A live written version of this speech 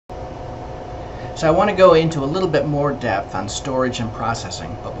So I want to go into a little bit more depth on storage and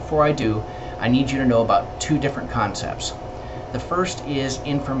processing, but before I do, I need you to know about two different concepts. The first is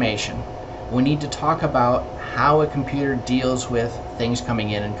information. We need to talk about how a computer deals with things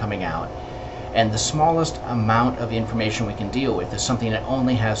coming in and coming out. And the smallest amount of information we can deal with is something that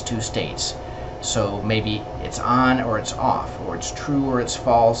only has two states. So maybe it's on or it's off, or it's true or it's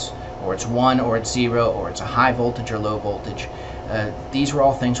false, or it's 1 or it's 0, or it's a high voltage or low voltage. These are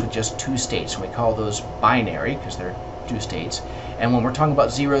all things with just two states, and we call those binary because they're two states. And when we're talking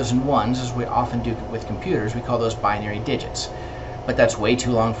about zeros and ones, as we often do with computers, we call those binary digits. But that's way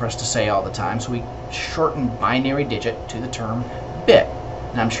too long for us to say all the time, so we shorten binary digit to the term bit.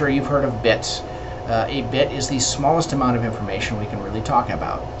 And I'm sure you've heard of bits. A bit is the smallest amount of information we can really talk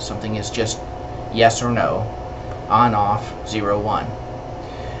about. Something is just yes or no, on, off, 0, 1.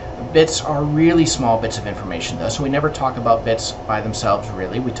 Bits are really small bits of information though, so we never talk about bits by themselves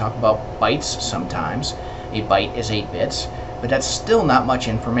really. We talk about bytes sometimes. A byte is 8 bits, but that's still not much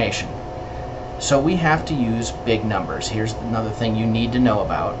information. So we have to use big numbers. Here's another thing you need to know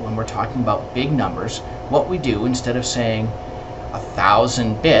about when we're talking about big numbers. What we do, instead of saying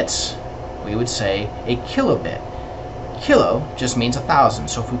 1,000 bits, we would say a kilobit. Kilo just means 1,000,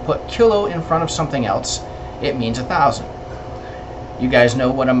 so if we put kilo in front of something else, it means 1,000. You guys know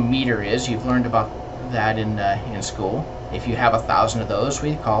what a meter is. You've learned about that in school. If you have 1,000 of those,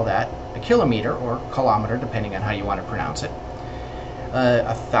 we call that a kilometer or kilometer, depending on how you want to pronounce it.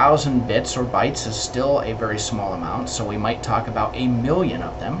 1,000 bits or bytes is still a very small amount, so we might talk about 1,000,000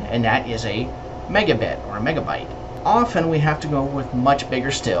 of them, and that is a megabit or a megabyte. Often we have to go with much bigger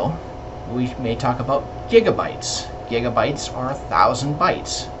still. We may talk about gigabytes. Gigabytes are 1,000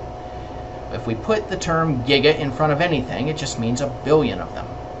 bytes. If we put the term giga in front of anything, it just means 1,000,000,000 of them.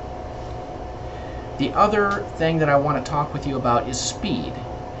 The other thing that I want to talk with you about is speed.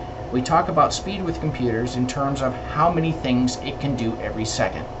 We talk about speed with computers in terms of how many things it can do every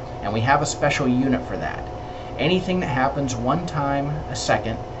second, and we have a special unit for that. Anything that happens one time a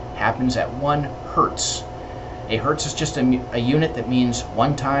second happens at 1 hertz. A hertz is just a unit that means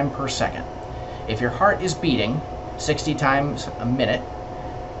 1 time per second. If your heart is beating 60 times a minute,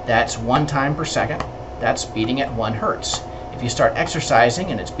 that's 1 time per second. That's beating at 1 hertz. If you start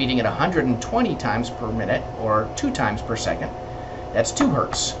exercising and it's beating at 120 times per minute or 2 times per second, that's 2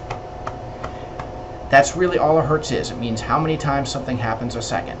 hertz. That's really all a hertz is. It means how many times something happens a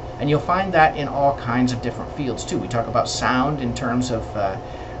second. And you'll find that in all kinds of different fields too. We talk about sound in terms of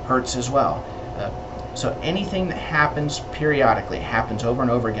hertz as well. So anything that happens periodically, happens over and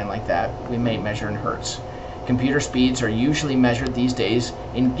over again like that, we may measure in hertz. Computer speeds are usually measured these days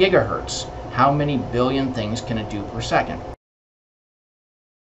in gigahertz. How many billion things can it do per second?